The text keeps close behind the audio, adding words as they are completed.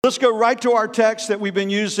Let's go right to our text that we've been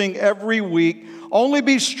using every week. Only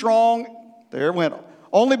be strong, there it went.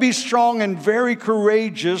 Only be strong and very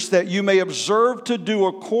courageous, that you may observe to do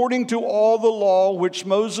according to all the law which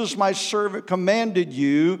Moses my servant commanded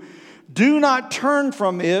you. Do not turn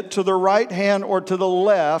from it to the right hand or to the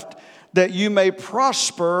left, that you may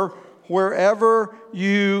prosper wherever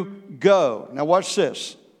you go. Now watch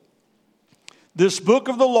this. This book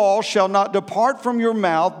of the law shall not depart from your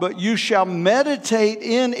mouth, but you shall meditate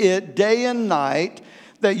in it day and night,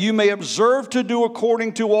 that you may observe to do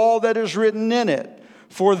according to all that is written in it.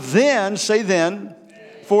 For then, say then,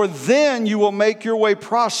 for then you will make your way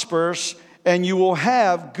prosperous, and you will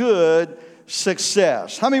have good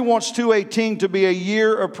success. How many wants 2018 to be a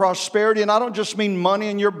year of prosperity? And I don't just mean money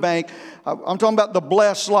in your bank. I'm talking about the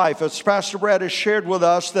blessed life. As Pastor Brad has shared with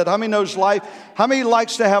us, that how many knows life? How many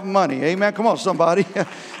likes to have money? Amen. Come on, somebody.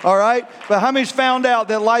 All right. But how many's found out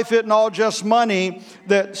that life isn't all just money?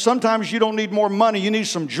 That sometimes you don't need more money. You need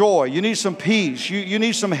some joy. You need some peace. You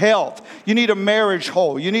need some health. You need a marriage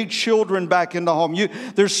whole. You need children back in the home.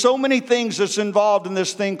 There's so many things that's involved in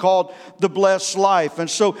this thing called the blessed life. And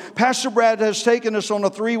so Pastor Brad has taken us on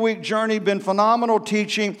a 3-week journey, been phenomenal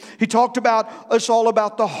teaching. He talked about it's all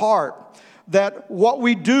about the heart. That what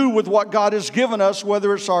we do with what God has given us,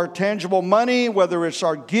 whether it's our tangible money, whether it's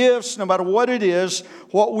our gifts, no matter what it is,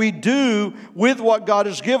 what we do with what God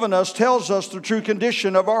has given us tells us the true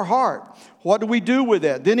condition of our heart. What do we do with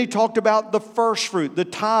it? Then he talked about the first fruit, the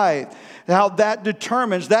tithe, how that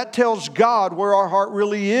determines, that tells God where our heart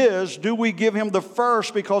really is. Do we give him the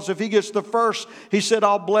first? Because if he gets the first, he said,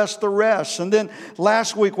 I'll bless the rest. And then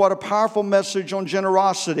last week, what a powerful message on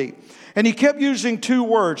generosity. And he kept using 2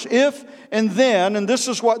 words, if and then, and this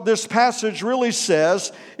is what this passage really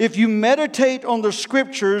says. If you meditate on the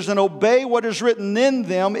scriptures and obey what is written in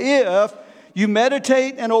them, if you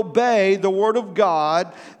meditate and obey the word of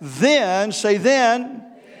God, then, say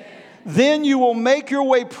then you will make your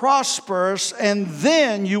way prosperous, and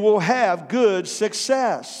then you will have good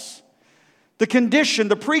success. The condition,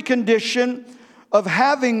 the precondition of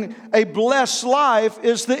having a blessed life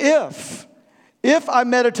is the if. If I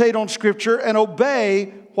meditate on Scripture and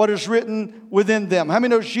obey what is written within them. How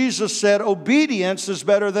many knows Jesus said obedience is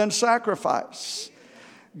better than sacrifice?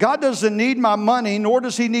 God doesn't need my money, nor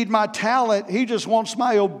does he need my talent. He just wants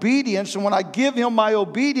my obedience. And when I give him my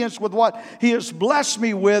obedience with what he has blessed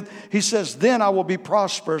me with, he says, then I will be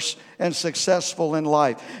prosperous and successful in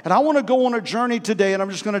life. And I want to go on a journey today, and I'm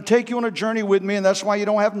just going to take you on a journey with me, and that's why you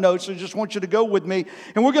don't have notes. I just want you to go with me.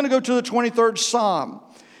 And we're going to go to the 23rd Psalm.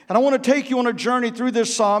 And I want to take you on a journey through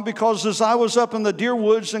this psalm, because as I was up in the deer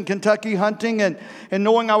woods in Kentucky hunting and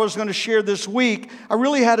knowing I was going to share this week, I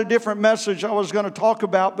really had a different message I was going to talk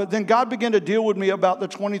about. But then God began to deal with me about the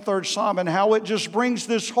 23rd Psalm and how it just brings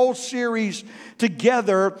this whole series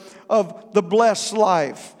together of the blessed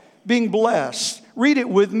life, being blessed. Read it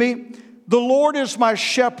with me. The Lord is my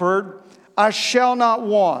shepherd, I shall not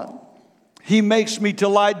want. He makes me to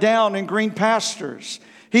lie down in green pastures.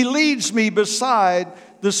 He leads me beside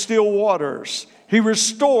the still waters. He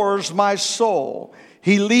restores my soul.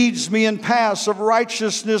 He leads me in paths of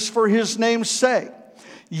righteousness for his name's sake.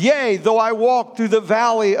 Yea, though I walk through the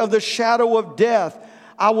valley of the shadow of death,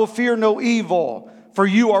 I will fear no evil, for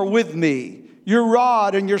you are with me. Your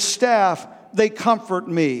rod and your staff, they comfort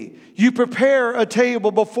me. You prepare a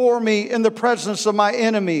table before me in the presence of my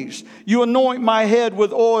enemies. You anoint my head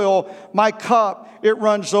with oil, my cup, it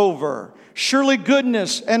runs over. Surely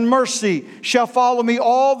goodness and mercy shall follow me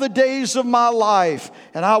all the days of my life,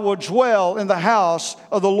 and I will dwell in the house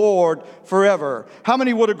of the Lord forever. How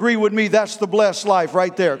many would agree with me that's the blessed life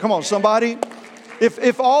right there? Come on, somebody.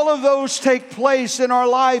 If all of those take place in our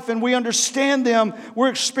life and we understand them,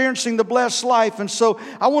 we're experiencing the blessed life. And so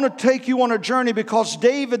I want to take you on a journey, because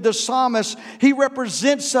David, the psalmist, he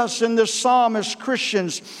represents us in this psalm as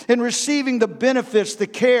Christians in receiving the benefits, the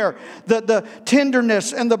care, the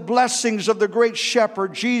tenderness, and the blessings of the great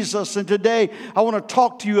shepherd, Jesus. And today I want to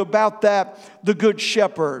talk to you about that, the good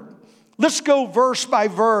shepherd. Let's go verse by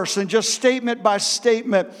verse and just statement by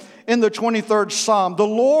statement in the 23rd Psalm. The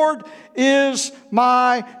Lord is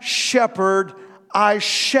my shepherd, I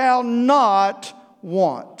shall not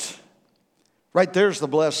want. Right there's the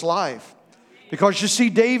blessed life. Because you see,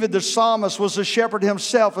 David the psalmist was a shepherd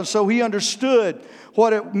himself, and so he understood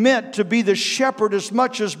what it meant to be the shepherd as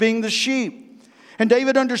much as being the sheep. And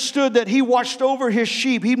David understood that he watched over his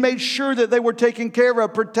sheep. He made sure that they were taken care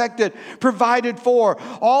of, protected, provided for.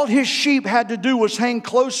 All his sheep had to do was hang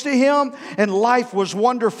close to him, and life was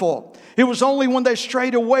wonderful. It was only when they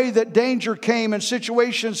strayed away that danger came and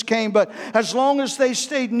situations came. But as long as they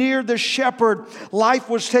stayed near the shepherd, life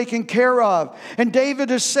was taken care of. And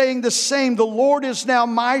David is saying the same. The Lord is now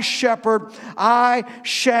my shepherd. I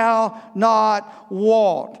shall not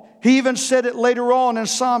want. He even said it later on in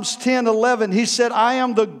Psalms 10:11. He said, I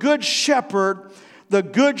am the good shepherd. The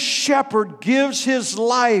good shepherd gives his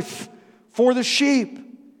life for the sheep.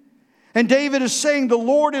 And David is saying, the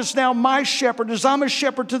Lord is now my shepherd. As I'm a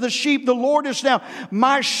shepherd to the sheep, the Lord is now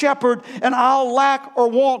my shepherd, and I'll lack or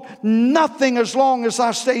want nothing as long as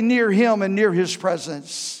I stay near him and near his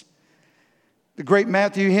presence. The great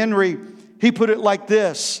Matthew Henry, he put it like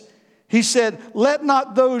this. He said, let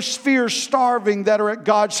not those fear starving that are at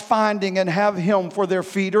God's finding and have him for their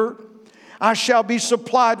feeder. I shall be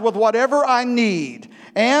supplied with whatever I need.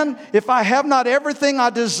 And if I have not everything I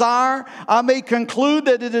desire, I may conclude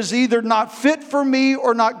that it is either not fit for me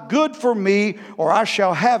or not good for me, or I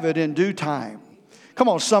shall have it in due time. Come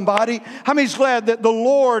on, somebody. How many's glad that the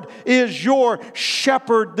Lord is your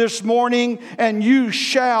shepherd this morning, and you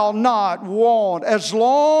shall not want? As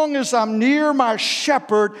long as I'm near my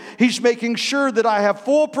shepherd, he's making sure that I have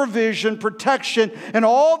full provision, protection, and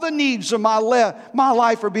all the needs of my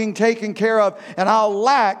life are being taken care of, and I'll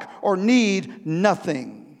lack or need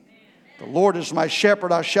nothing. The Lord is my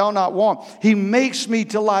shepherd, I shall not want. He makes me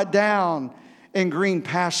to lie down in green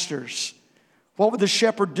pastures. What would the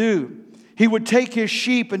shepherd do? He would take his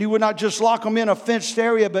sheep and he would not just lock them in a fenced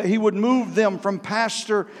area, but he would move them from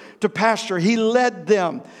pasture to pasture. He led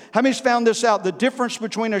them. How many's found this out? The difference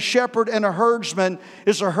between a shepherd and a herdsman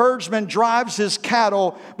is a herdsman drives his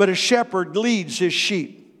cattle, but a shepherd leads his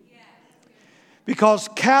sheep. Because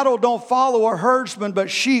cattle don't follow a herdsman, but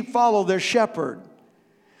sheep follow their shepherd.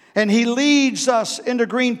 And he leads us into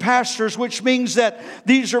green pastures, which means that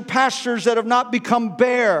these are pastures that have not become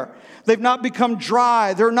bare. They've not become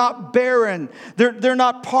dry. They're not barren. They're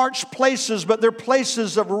not parched places, but they're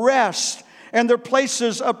places of rest. And they're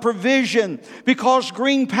places of provision, because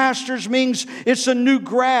green pastures means it's a new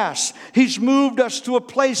grass. He's moved us to a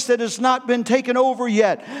place that has not been taken over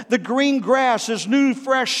yet. The green grass is new,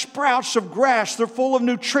 fresh sprouts of grass. They're full of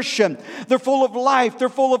nutrition. They're full of life. They're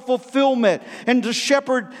full of fulfillment. And the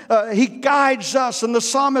shepherd, he guides us. And the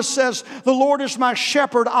psalmist says, the Lord is my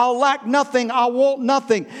shepherd. I'll lack nothing. I'll want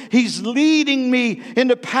nothing. He's leading me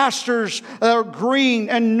into pastures that are green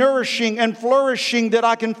and nourishing and flourishing, that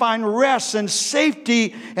I can find rest and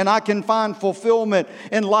safety, and I can find fulfillment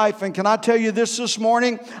in life. And can I tell you this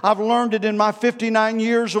morning? I've learned it in my 59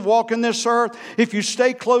 years of walking this earth. If you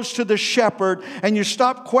stay close to the shepherd and you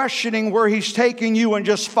stop questioning where he's taking you and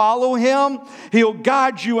just follow him, he'll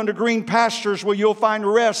guide you into green pastures where you'll find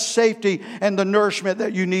rest, safety, and the nourishment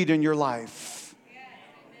that you need in your life.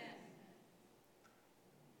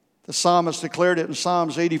 The psalmist declared it in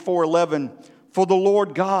Psalms 84:11, for the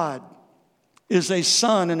Lord God is a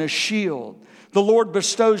sun and a shield. The Lord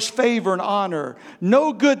bestows favor and honor.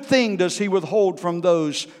 No good thing does he withhold from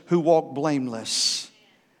those who walk blameless.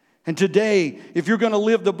 And today, if you're going to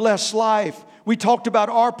live the blessed life, we talked about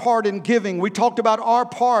our part in giving. We talked about our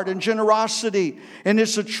part in generosity. And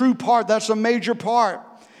it's a true part. That's a major part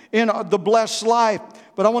in the blessed life.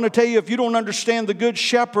 But I want to tell you, if you don't understand the Good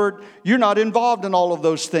Shepherd, you're not involved in all of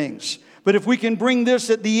those things. But if we can bring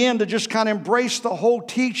this at the end to just kind of embrace the whole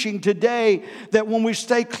teaching today, that when we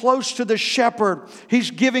stay close to the shepherd,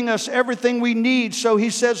 he's giving us everything we need. So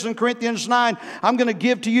he says in Corinthians 9, I'm going to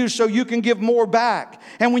give to you so you can give more back.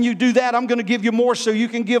 And when you do that, I'm going to give you more so you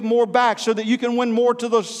can give more back, so that you can win more to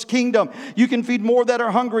the kingdom. You can feed more that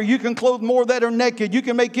are hungry. You can clothe more that are naked. You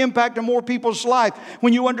can make impact in more people's life.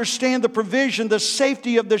 When you understand the provision, the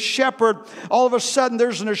safety of the shepherd, all of a sudden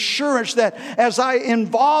there's an assurance that as I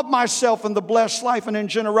involve myself in the blessed life and in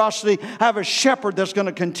generosity, I have a shepherd that's going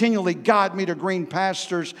to continually guide me to green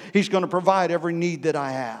pastures. He's going to provide every need that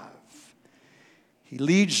I have. He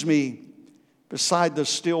leads me beside the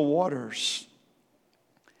still waters.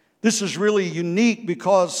 This is really unique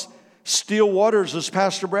because still waters, as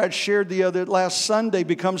Pastor Brad shared last Sunday,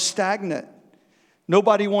 become stagnant.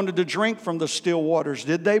 Nobody wanted to drink from the still waters,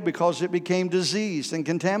 did they? Because it became diseased and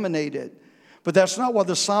contaminated. But that's not what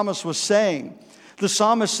the psalmist was saying. The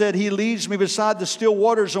psalmist said, He leads me beside the still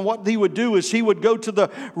waters. And what he would do is he would go to the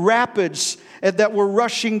rapids that were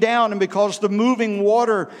rushing down. And because the moving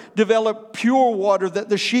water developed pure water that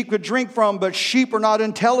the sheep could drink from, but sheep are not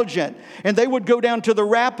intelligent. And they would go down to the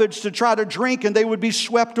rapids to try to drink, and they would be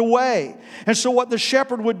swept away. And so what the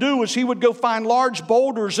shepherd would do is he would go find large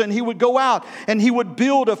boulders, and he would go out and he would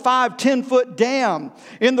build a 5-10 foot dam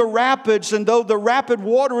in the rapids. And though the rapid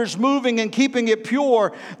water is moving and keeping it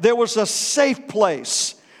pure, there was a safe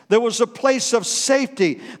place. There was a place of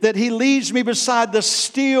safety, that He leads me beside the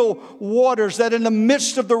still waters, that in the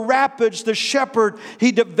midst of the rapids, the shepherd,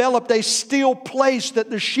 he developed a still place that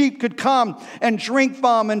the sheep could come and drink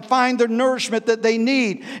from and find the nourishment that they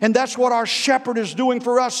need. And that's what our shepherd is doing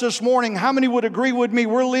for us this morning. How many would agree with me?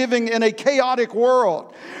 We're living in a chaotic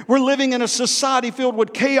world. We're living in a society filled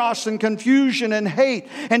with chaos and confusion and hate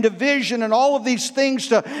and division and all of these things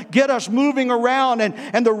to get us moving around,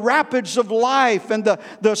 and the rapids of life and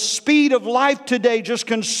the speed of life today just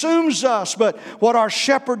consumes us. But what our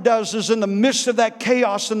shepherd does is, in the midst of that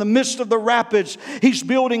chaos, in the midst of the rapids, He's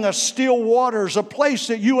building a still waters, a place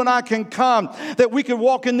that you and I can come, that we could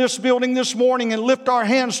walk in this building this morning and lift our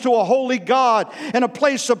hands to a holy God, and a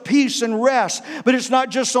place of peace and rest. But it's not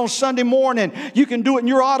just on Sunday morning. You can do it in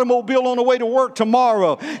your automobile on the way to work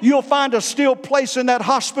tomorrow. You'll find a still place in that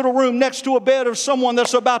hospital room next to a bed of someone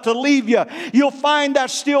that's about to leave you. You'll find that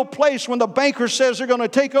still place when the banker says they're going to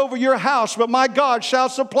take over your house, but my God shall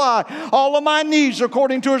supply all of my needs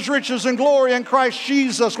according to His riches and glory in Christ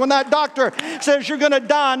Jesus. When that doctor says you're going to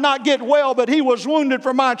die and not get well, but He was wounded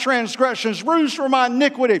for my transgressions, bruised for my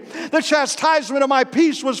iniquity. The chastisement of my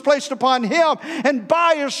peace was placed upon Him, and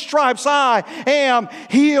by His stripes I am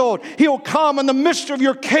healed. He'll come in the midst of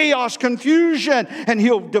your chaos, confusion, and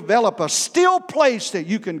He'll develop a still place that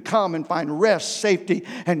you can come and find rest, safety,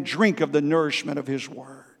 and drink of the nourishment of His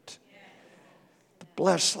Word.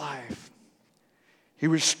 Blessed life. He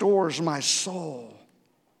restores my soul.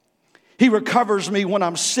 He recovers me when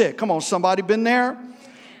I'm sick. Come on, somebody been there?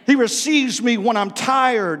 He receives me when I'm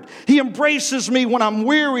tired. He embraces me when I'm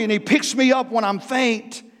weary, and He picks me up when I'm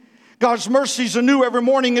faint. God's mercies are new every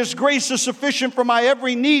morning. His grace is sufficient for my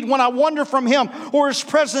every need. When I wander from Him or His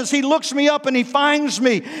presence, He looks me up and He finds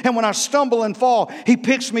me. And when I stumble and fall, He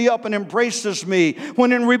picks me up and embraces me.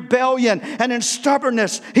 When in rebellion and in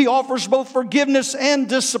stubbornness, He offers both forgiveness and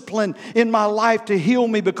discipline in my life to heal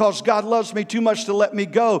me, because God loves me too much to let me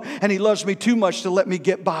go, and He loves me too much to let me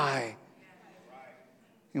get by.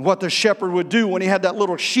 And what the shepherd would do when he had that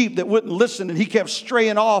little sheep that wouldn't listen, and he kept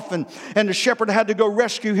straying off, and the shepherd had to go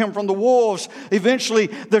rescue him from the wolves. Eventually,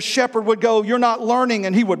 the shepherd would go, "You're not learning,"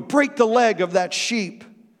 and he would break the leg of that sheep.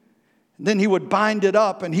 And then he would bind it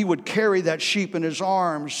up, and he would carry that sheep in his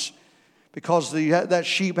arms, because that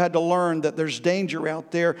sheep had to learn that there's danger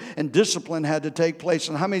out there, and discipline had to take place.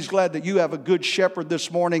 And how many's glad that you have a good shepherd this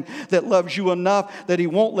morning that loves you enough that He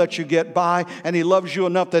won't let you get by, and He loves you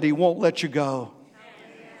enough that He won't let you go?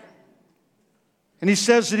 And He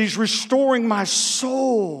says that He's restoring my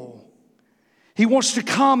soul. He wants to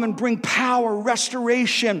come and bring power,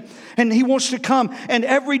 restoration. And He wants to come. And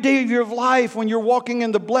every day of your life, when you're walking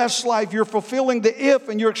in the blessed life, you're fulfilling the if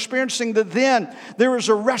and you're experiencing the then. There is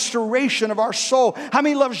a restoration of our soul. How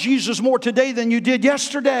many loves Jesus more today than you did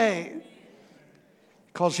yesterday?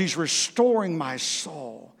 Because He's restoring my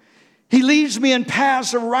soul. He leads me in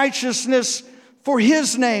paths of righteousness for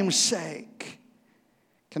His name's sake.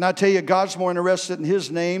 Can I tell you, God's more interested in His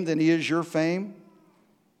name than He is your fame?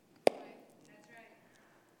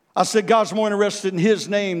 I said God's more interested in His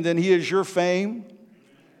name than He is your fame.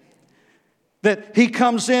 That He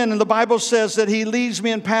comes in, and the Bible says that He leads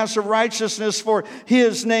me in paths of righteousness for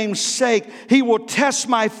His name's sake. He will test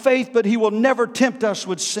my faith, but He will never tempt us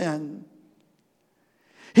with sin.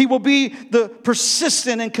 He will be the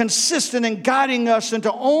persistent and consistent in guiding us into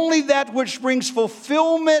only that which brings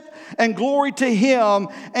fulfillment and glory to Him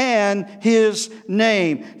and His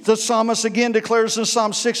name. The psalmist again declares in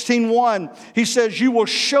Psalm 16:1, he says, "You will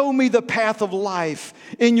show me the path of life.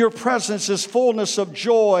 In your presence is fullness of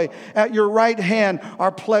joy. At your right hand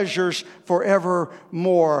are pleasures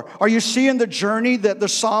forevermore." Are you seeing the journey that the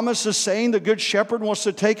psalmist is saying the Good Shepherd wants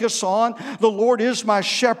to take us on? The Lord is my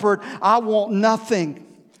shepherd. I want nothing.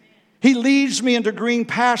 He leads me into green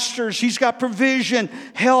pastures. He's got provision,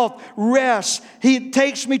 health, rest. He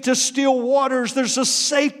takes me to still waters. There's a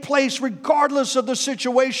safe place regardless of the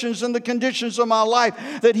situations and the conditions of my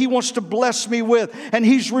life that He wants to bless me with. And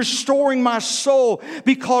He's restoring my soul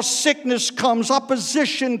because sickness comes,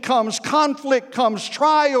 opposition comes, conflict comes,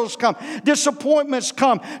 trials come, disappointments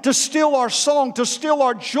come to steal our song, to steal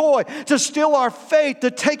our joy, to steal our faith, to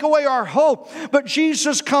take away our hope. But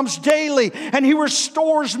Jesus comes daily and He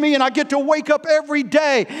restores me, and I get to wake up every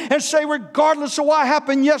day and say, regardless of what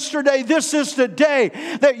happened yesterday, this is the day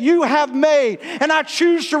that You have made, and I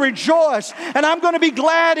choose to rejoice, and I'm going to be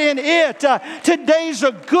glad in it. Today's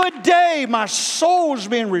a good day. My soul's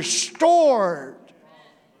being restored.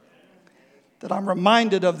 That I'm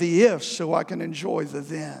reminded of the if so I can enjoy the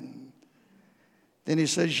then. Then He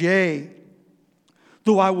says, yea,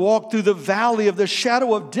 though I walk through the valley of the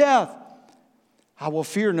shadow of death, I will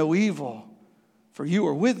fear no evil, for You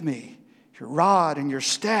are with me. Your rod and Your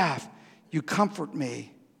staff, You comfort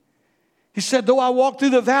me. He said, though I walk through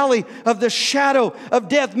the valley of the shadow of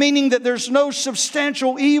death, meaning that there's no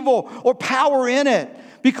substantial evil or power in it.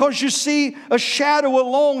 Because you see, a shadow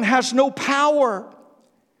alone has no power.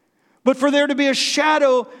 But for there to be a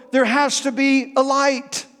shadow, there has to be a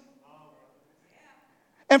light.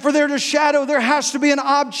 And for there to shadow, there has to be an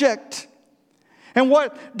object. And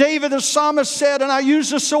what David the psalmist said, and I use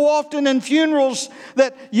this so often in funerals,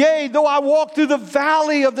 that yea, though I walk through the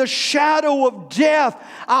valley of the shadow of death,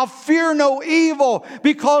 I'll fear no evil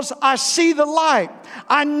because I see the light.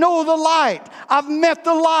 I know the light. I've met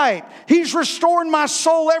the light. He's restoring my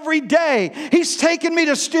soul every day. He's taken me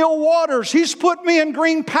to still waters. He's put me in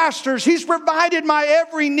green pastures. He's provided my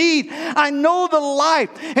every need. I know the light.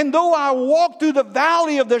 And though I walk through the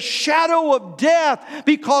valley of the shadow of death,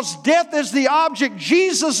 because death is the object,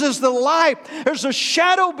 Jesus is the light. There's a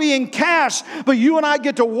shadow being cast, but you and I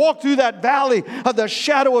get to walk through that valley of the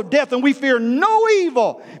shadow of death, and we fear no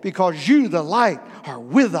evil because You, the light, are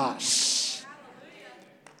with us.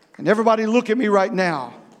 And everybody look at me right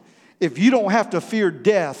now. If you don't have to fear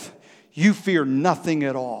death, you fear nothing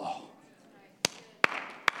at all.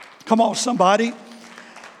 Come on, somebody.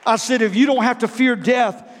 I said, if you don't have to fear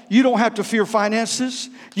death, you don't have to fear finances.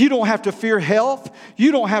 You don't have to fear health.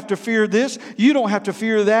 You don't have to fear this. You don't have to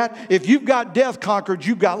fear that. If you've got death conquered,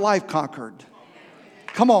 you've got life conquered.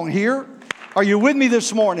 Come on here. Are you with me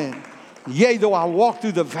this morning? Yea, though I walk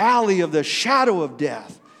through the valley of the shadow of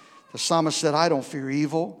death. The psalmist said, I don't fear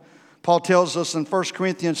evil. Paul tells us in 1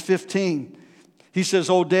 Corinthians 15, he says,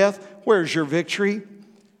 O death, where's your victory?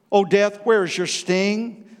 O death, where's your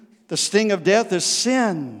sting? The sting of death is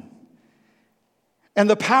sin. And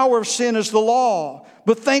the power of sin is the law.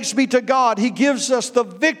 But thanks be to God, He gives us the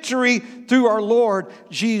victory through our Lord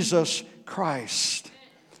Jesus Christ.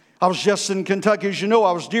 I was just in Kentucky. As you know,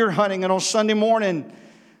 I was deer hunting, and on Sunday morning,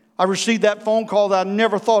 I received that phone call that I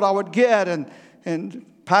never thought I would get. And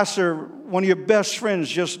Pastor, one of your best friends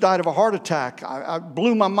just died of a heart attack. I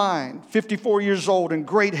blew my mind. 54 years old in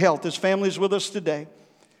great health. His family's with us today.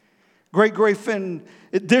 Great friend.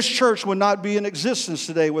 This church would not be in existence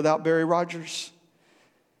today without Barry Rogers.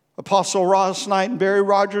 Apostle Ross Knight and Barry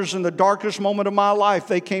Rogers, in the darkest moment of my life,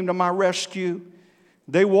 they came to my rescue.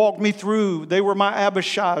 They walked me through. They were my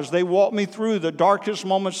Abishais. They walked me through the darkest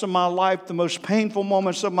moments of my life, the most painful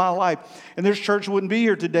moments of my life. And this church wouldn't be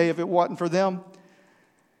here today if it wasn't for them.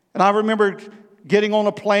 And I remember getting on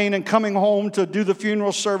a plane and coming home to do the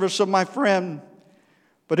funeral service of my friend.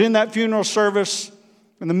 But in that funeral service,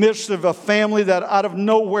 in the midst of a family that out of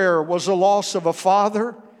nowhere was a loss of a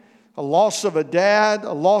father, a loss of a dad,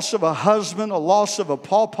 a loss of a husband, a loss of a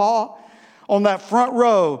pawpaw, on that front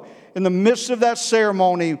row, in the midst of that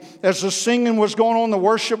ceremony, as the singing was going on, the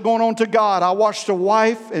worship going on to God, I watched a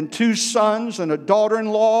wife and 2 sons and a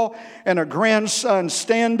daughter-in-law and a grandson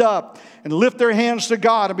stand up and lift their hands to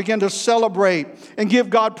God and begin to celebrate and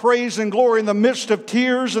give God praise and glory in the midst of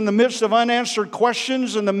tears, in the midst of unanswered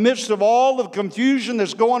questions, in the midst of all the confusion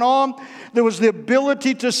that's going on. There was the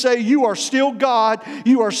ability to say, you are still God,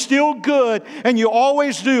 you are still good, and you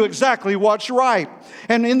always do exactly what's right.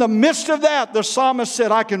 And in the midst of that, the psalmist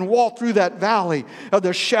said, I can walk through that valley of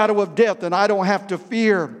the shadow of death, and I don't have to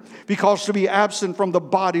fear, because to be absent from the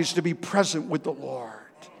body is to be present with the Lord.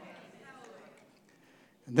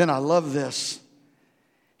 And then I love this.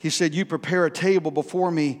 He said, you prepare a table before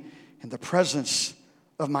me in the presence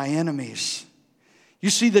of my enemies. You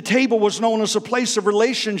see, the table was known as a place of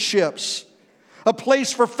relationships, a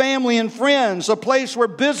place for family and friends, a place where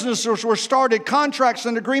businesses were started, contracts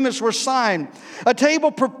and agreements were signed. A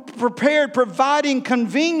table prepared, providing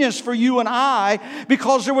convenience for you and I,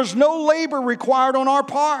 because there was no labor required on our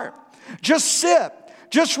part. Just sit.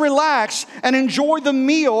 Just relax and enjoy the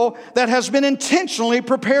meal that has been intentionally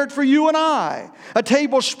prepared for you and I. A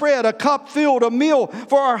table spread, a cup filled, a meal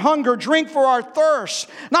for our hunger, drink for our thirst.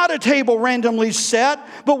 Not a table randomly set,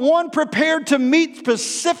 but one prepared to meet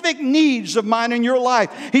specific needs of mine in your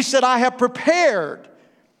life. He said, I have prepared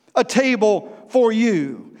a table for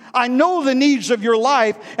you. I know the needs of your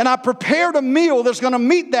life, and I prepared a meal that's going to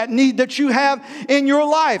meet that need that you have in your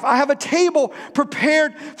life. I have a table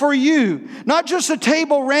prepared for you. Not just a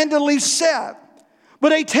table randomly set,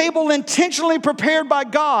 but a table intentionally prepared by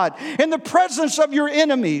God in the presence of your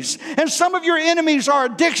enemies. And some of your enemies are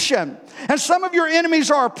addiction. And some of your enemies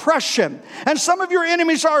are oppression. And some of your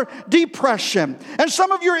enemies are depression. And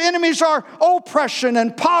some of your enemies are oppression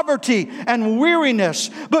and poverty and weariness.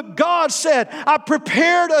 But God said, I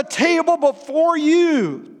prepared a table before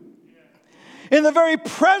you in the very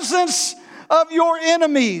presence of your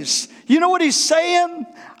enemies. You know what he's saying?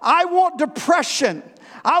 I want depression.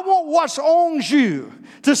 I want what owns you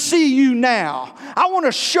to see you now. I want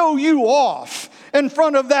to show you off in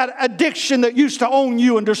front of that addiction that used to own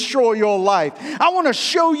you and destroy your life. I want to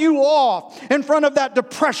show you off in front of that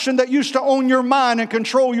depression that used to own your mind and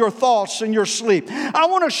control your thoughts and your sleep. I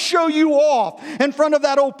want to show you off in front of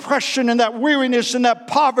that oppression and that weariness and that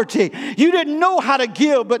poverty. You didn't know how to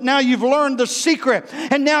give, but now you've learned the secret,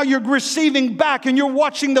 and now you're receiving back, and you're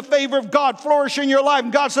watching the favor of God flourish in your life.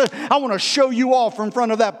 And God says, I want to show you off in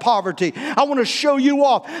front of that poverty. I want to show you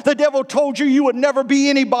off. The devil told you you would never be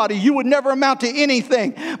anybody. You would never amount to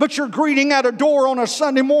anything, but you're greeting at a door on a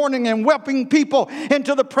Sunday morning and welcoming people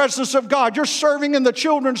into the presence of God. You're serving in the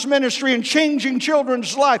children's ministry and changing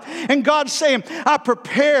children's life. And God's saying, I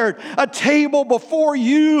prepared a table before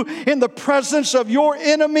you in the presence of your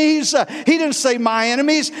enemies. He didn't say my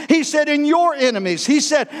enemies. He said in your enemies. He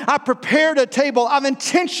said, I prepared a table. I've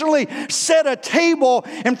intentionally set a table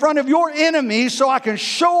in front of your enemies so I can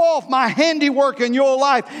show off my handiwork in your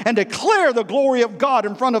life and declare the glory of God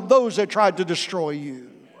in front of those that tried to destroy you.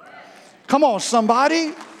 Come on,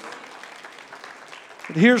 somebody.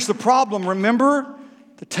 But here's the problem. Remember,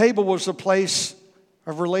 the table was a place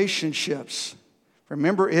of relationships.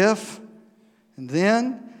 Remember if and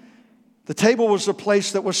then. The table was a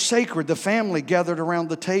place that was sacred. The family gathered around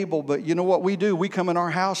the table. But you know what we do? We come in our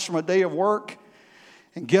house from a day of work,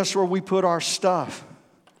 and guess where we put our stuff?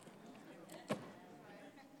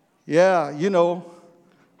 Yeah, you know,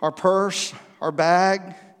 our purse, our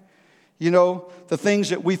bag, you know, the things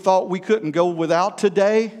that we thought we couldn't go without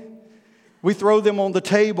today, we throw them on the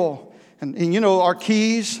table. And you know, our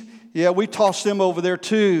keys, yeah, we toss them over there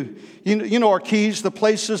too. You know our keys, the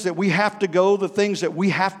places that we have to go, the things that we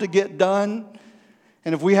have to get done.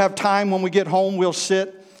 And if we have time when we get home, we'll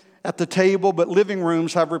sit at the table, but living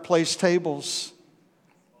rooms have replaced tables.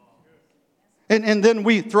 And then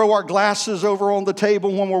we throw our glasses over on the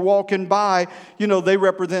table when we're walking by. You know, they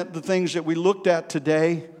represent the things that we looked at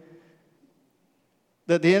today,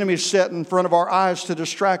 that the enemy set in front of our eyes to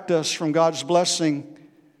distract us from God's blessing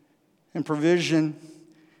and provision.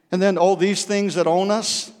 And then all these things that own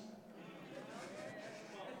us,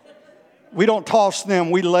 we don't toss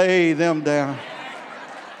them, we lay them down.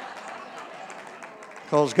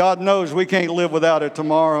 Because God knows we can't live without it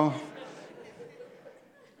tomorrow.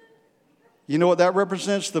 You know what that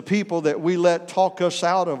represents? The people that we let talk us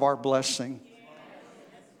out of our blessing.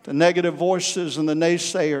 The negative voices and the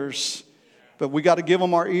naysayers. But we got to give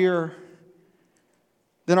them our ear.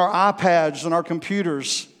 Then our iPads and our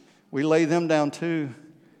computers, we lay them down too.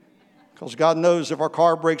 Because God knows if our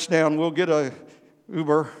car breaks down, we'll get a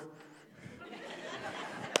Uber.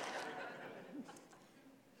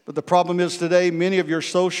 But the problem is today, many of your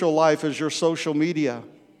social life is your social media.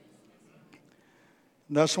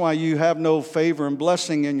 That's why you have no favor and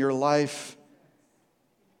blessing in your life,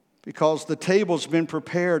 because the table's been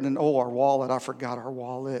prepared. And our wallet, I forgot our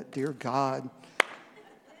wallet. Dear God.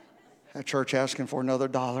 That church asking for another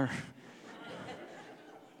 $1.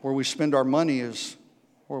 Where we spend our money is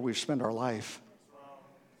where we spend our life.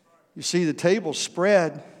 You see, the table's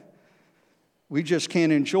spread. We just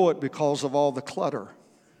can't enjoy it because of all the clutter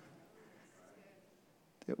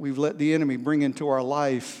that we've let the enemy bring into our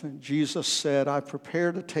life. And Jesus said, I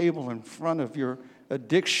prepared a table in front of your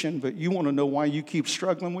addiction, but you want to know why you keep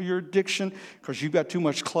struggling with your addiction? Because you've got too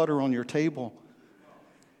much clutter on your table.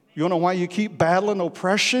 You want to know why you keep battling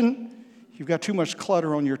oppression? You've got too much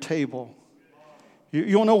clutter on your table.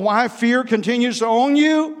 You want to know why fear continues to own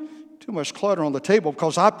you? too much clutter on the table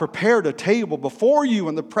because I prepared a table before you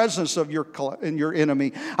in the presence of your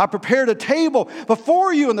enemy. I prepared a table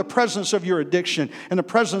before you in the presence of your addiction, in the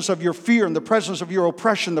presence of your fear, in the presence of your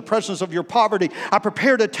oppression, the presence of your poverty. I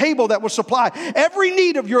prepared a table that will supply every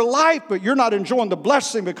need of your life, but you're not enjoying the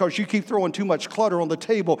blessing because you keep throwing too much clutter on the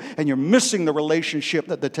table and you're missing the relationship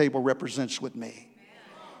that the table represents with me.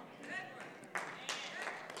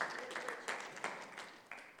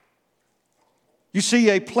 You see,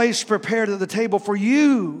 a place prepared at the table for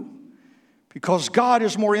you because God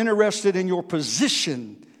is more interested in your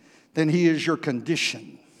position than He is your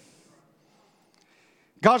condition.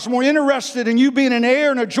 God's more interested in you being an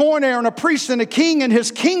heir and a joint heir and a priest and a king in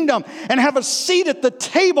His kingdom and have a seat at the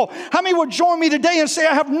table. How many would join me today and say,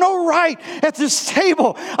 I have no right at this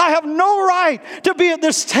table. I have no right to be at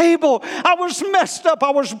this table. I was messed up.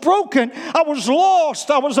 I was broken. I was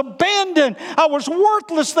lost. I was abandoned. I was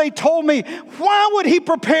worthless, they told me. Why would He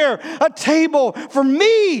prepare a table for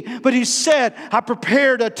me? But He said, I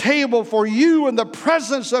prepared a table for you in the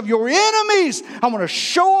presence of your enemies. I want to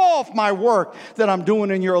show off my work that I'm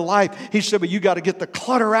doing in your life. He said, but you got to get the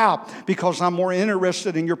clutter out because I'm more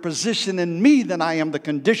interested in your position in me than I am the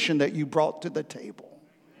condition that you brought to the table.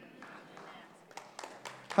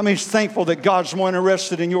 I mean, he's thankful that God's more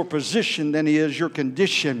interested in your position than He is your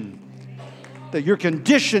condition. That your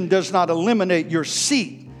condition does not eliminate your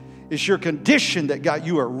seat. It's your condition that got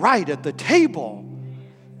you a right at the table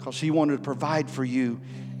because He wanted to provide for you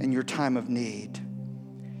in your time of need.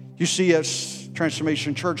 You see, as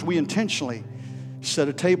Transformation Church, we intentionally set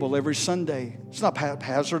a table every Sunday. It's not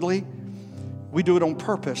haphazardly. We do it on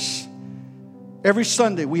purpose. Every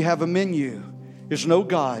Sunday we have a menu. It's know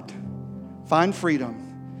God, find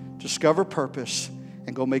freedom, discover purpose,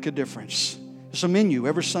 and go make a difference. It's a menu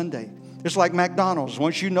every Sunday. It's like McDonald's.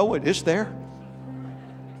 Once you know it, it's there.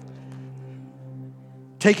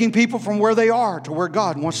 Taking people from where they are to where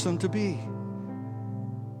God wants them to be.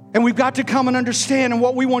 And we've got to come and understand, and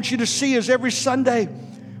what we want you to see is every Sunday,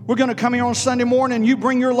 we're going to come here on Sunday morning. You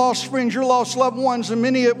bring your lost friends, your lost loved ones, and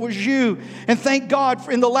many it was you. And thank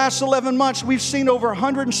God, in the last 11 months, we've seen over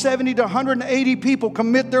 170 to 180 people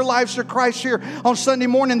commit their lives to Christ here on Sunday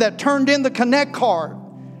morning that turned in the Connect card.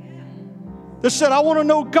 That said, I want to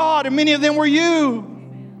know God, and many of them were you.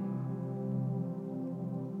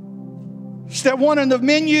 Step one in the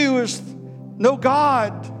menu is know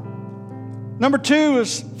God. Number two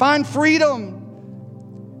is find freedom.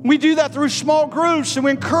 We do that through small groups, and we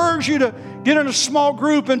encourage you to get in a small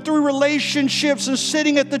group and through relationships and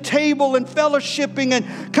sitting at the table and fellowshipping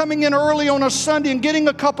and coming in early on a Sunday and getting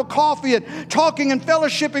a cup of coffee and talking and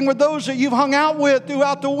fellowshipping with those that you've hung out with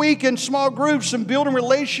throughout the week in small groups and building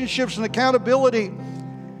relationships and accountability.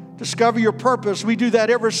 Discover your purpose. We do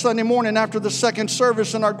that every Sunday morning after the second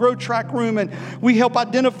service in our Grow Track room, and we help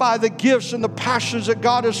identify the gifts and the passions that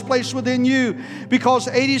God has placed within you, because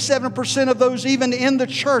 87% of those even in the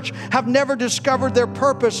church have never discovered their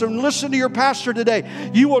purpose. And listen to your pastor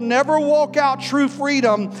today. You will never walk out true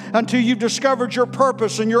freedom until you've discovered your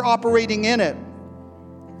purpose and you're operating in it.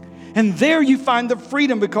 And there you find the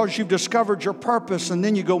freedom because you've discovered your purpose, and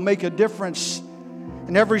then you go make a difference.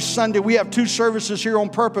 And every Sunday, we have 2 services here on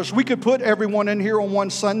purpose. We could put everyone in here on one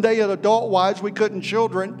Sunday, adult-wise. We couldn't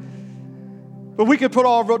children. But we could put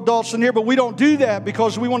all of our adults in here, but we don't do that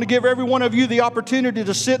because we want to give every one of you the opportunity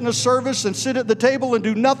to sit in a service and sit at the table and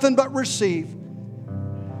do nothing but receive.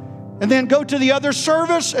 And then go to the other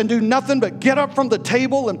service and do nothing but get up from the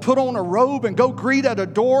table and put on a robe and go greet at a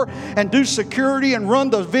door and do security and run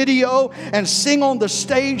the video and sing on the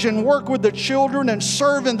stage and work with the children and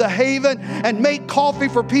serve in the Haven and make coffee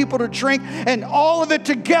for people to drink. And all of it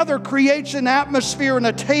together creates an atmosphere and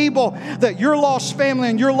a table that your lost family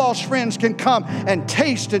and your lost friends can come and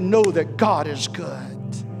taste and know that God is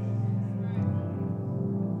good.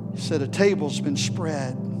 He said, a table's been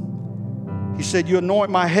spread. He said, you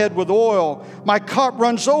anoint my head with oil. My cup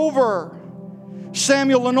runs over.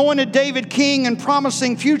 Samuel anointed David king and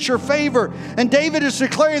promising future favor. And David is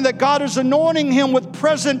declaring that God is anointing him with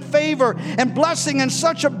present favor and blessing in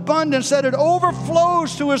such abundance that it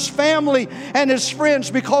overflows to his family and his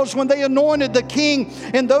friends. Because when they anointed the king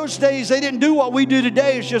in those days, they didn't do what we do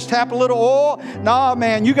today, is just tap a little oil. Nah,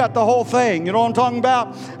 man, you got the whole thing. You know what I'm talking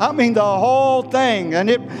about? I mean the whole thing. And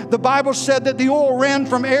the Bible said that the oil ran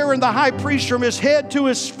from Aaron the high priest from his head to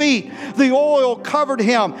his feet. The oil covered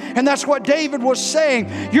him. And that's what David was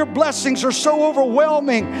saying. Your blessings are so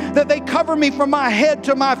overwhelming that they cover me from my head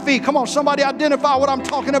to my feet. Come on, somebody identify what I'm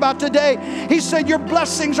talking about today. He said, your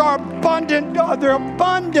blessings are abundant, God. They're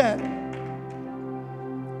abundant.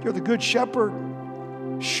 You're the good shepherd.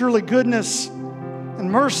 Surely goodness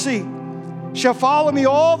and mercy shall follow me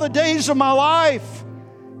all the days of my life,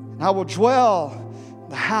 and I will dwell in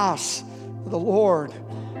the house of the Lord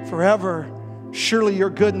forever. Surely your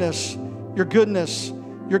goodness, your goodness,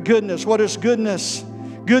 your goodness. What is goodness?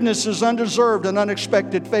 Goodness is undeserved and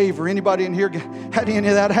unexpected favor. Anybody in here had any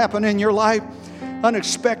of that happen in your life?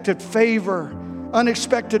 Unexpected favor,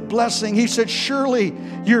 unexpected blessing. He said, surely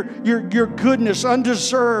your goodness,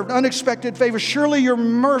 undeserved, unexpected favor. Surely your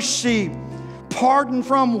mercy, pardon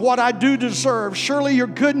from what I do deserve. Surely your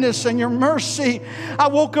goodness and your mercy. I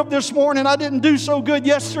woke up this morning. I didn't do so good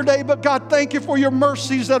yesterday, but God, thank you for your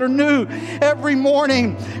mercies that are new every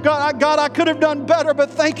morning. God, I could have done better, but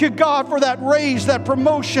thank you, God, for that raise, that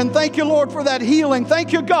promotion. Thank you, Lord, for that healing.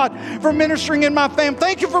 Thank you, God, for ministering in my family.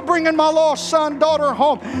 Thank you for bringing my lost son, daughter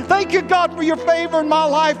home. Thank you, God, for your favor in my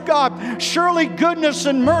life, God. Surely goodness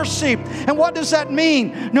and mercy. And what does that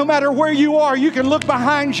mean? No matter where you are, you can look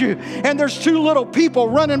behind you, and there's two little people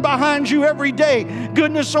running behind you every day.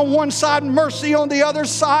 Goodness on one side and mercy on the other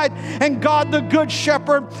side. And God, the good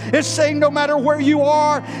shepherd, is saying no matter where you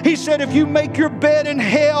are, He said, if you make your bed in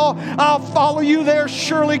hell, I'll follow you there.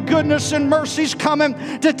 Surely goodness and mercy's coming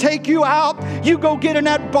to take you out. You go get in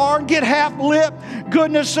that bar and get half lit.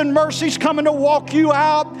 Goodness and mercy's coming to walk you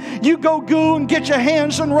out. You go and get your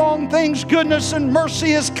hands in wrong things. Goodness and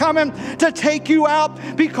mercy is coming to take you out,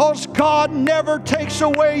 because God never takes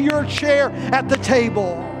away your chair at the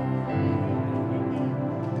table.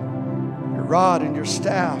 Your rod and your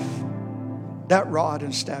staff, that rod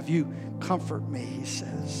and staff, you comfort me, He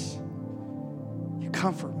says. You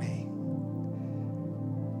comfort me.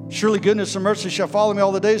 Surely goodness and mercy shall follow me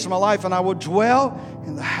all the days of my life, and I will dwell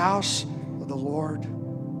in the house of the Lord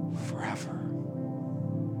forever.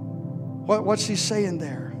 What's He saying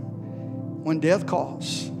there? When death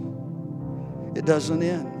calls, it doesn't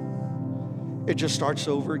end. It just starts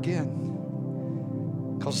over again.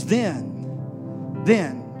 Because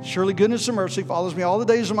then, surely goodness and mercy follows me all the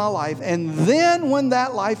days of my life. And then when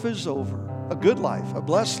that life is over, a good life, a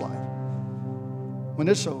blessed life, when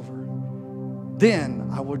it's over,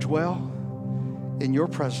 then I will dwell in your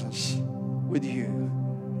presence with you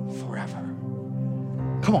forever.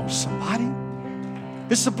 Come on, somebody.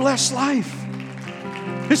 It's the blessed life.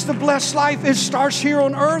 It's the blessed life. It starts here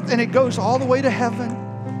on earth and it goes all the way to heaven.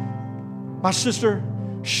 My sister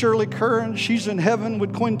Shirley Curran, she's in heaven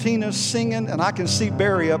with Quintina singing, and I can see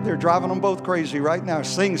Barry up there driving them both crazy right now.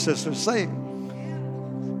 Sing, sister, sing.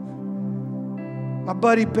 My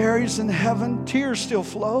buddy Barry's in heaven. Tears still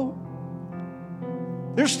flow.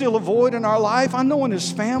 There's still a void in our life. I know in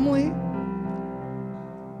his family.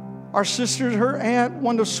 Our sister, her aunt,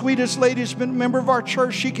 one of the sweetest ladies, been a member of our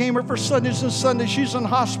church. She came here for Sundays and Sundays. She's in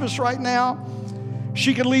hospice right now.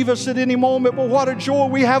 She could leave us at any moment, but what a joy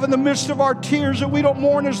we have in the midst of our tears, that we don't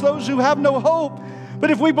mourn as those who have no hope.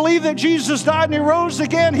 But if we believe that Jesus died and He rose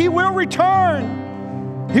again, He will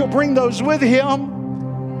return. He'll bring those with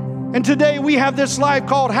Him. And today we have this life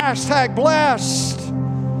called #blessed.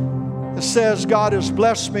 It says, God has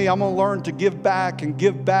blessed me. I'm going to learn to give back and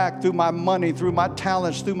give back through my money, through my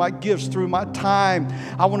talents, through my gifts, through my time.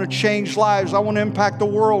 I want to change lives. I want to impact the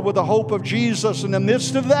world with the hope of Jesus. In the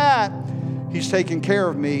midst of that, He's taking care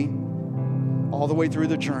of me all the way through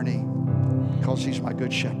the journey, because He's my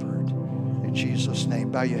good shepherd. In Jesus'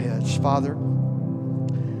 name, bow your heads. Father,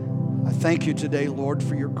 I thank you today, Lord,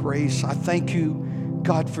 for your grace. I thank you,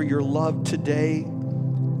 God, for your love today.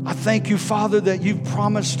 I thank you, Father, that you've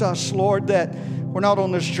promised us, Lord, that we're not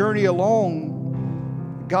on this journey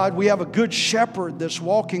alone. God, we have a good shepherd that's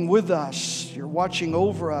walking with us. You're watching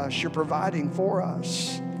over us. You're providing for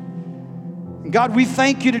us. And God, we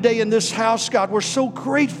thank you today in this house, God. We're so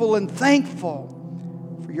grateful and thankful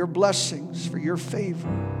for your blessings, for your favor.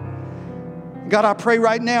 God, I pray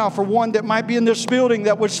right now for one that might be in this building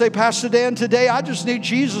that would say, Pastor Dan, today I just need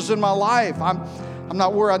Jesus in my life. I'm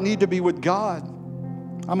not where I need to be with God.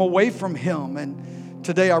 I'm away from Him. And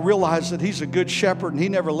today I realize that He's a good shepherd and He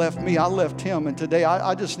never left me. I left Him. And today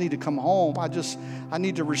I just need to come home. I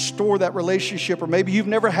need to restore that relationship. Or maybe you've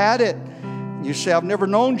never had it. You say, I've never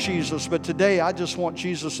known Jesus, but today I just want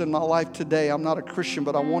Jesus in my life today. I'm not a Christian,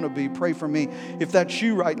 but I want to be. Pray for me. If that's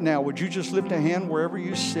you right now, would you just lift a hand wherever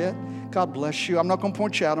you sit? God bless you. I'm not going to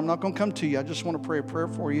point you out. I'm not going to come to you. I just want to pray a prayer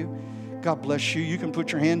for you. God bless you. You can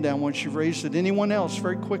put your hand down once you've raised it. Anyone else,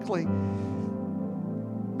 very quickly?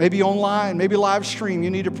 Maybe online, maybe live stream.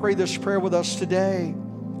 You need to pray this prayer with us today.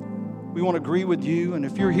 We want to agree with you. And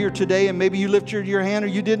if you're here today and maybe you lifted your hand or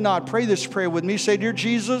you did not, pray this prayer with me. Say, Dear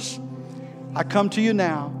Jesus, I come to you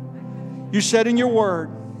now. You said in your word,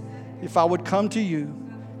 if I would come to you,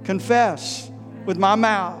 confess with my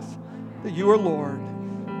mouth that you are Lord,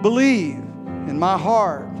 believe in my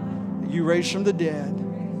heart that You raised from the dead.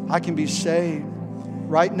 I can be saved.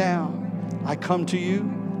 Right now, I come to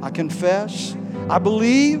you. I confess. I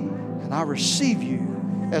believe. And I receive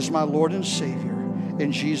you as my Lord and Savior.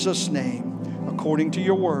 In Jesus' name, according to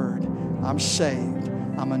your word, I'm saved.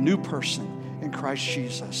 I'm a new person in Christ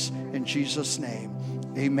Jesus. In Jesus' name,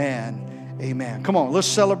 amen. Amen. Come on, let's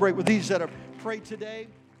celebrate with these that have prayed today.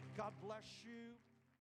 God bless you.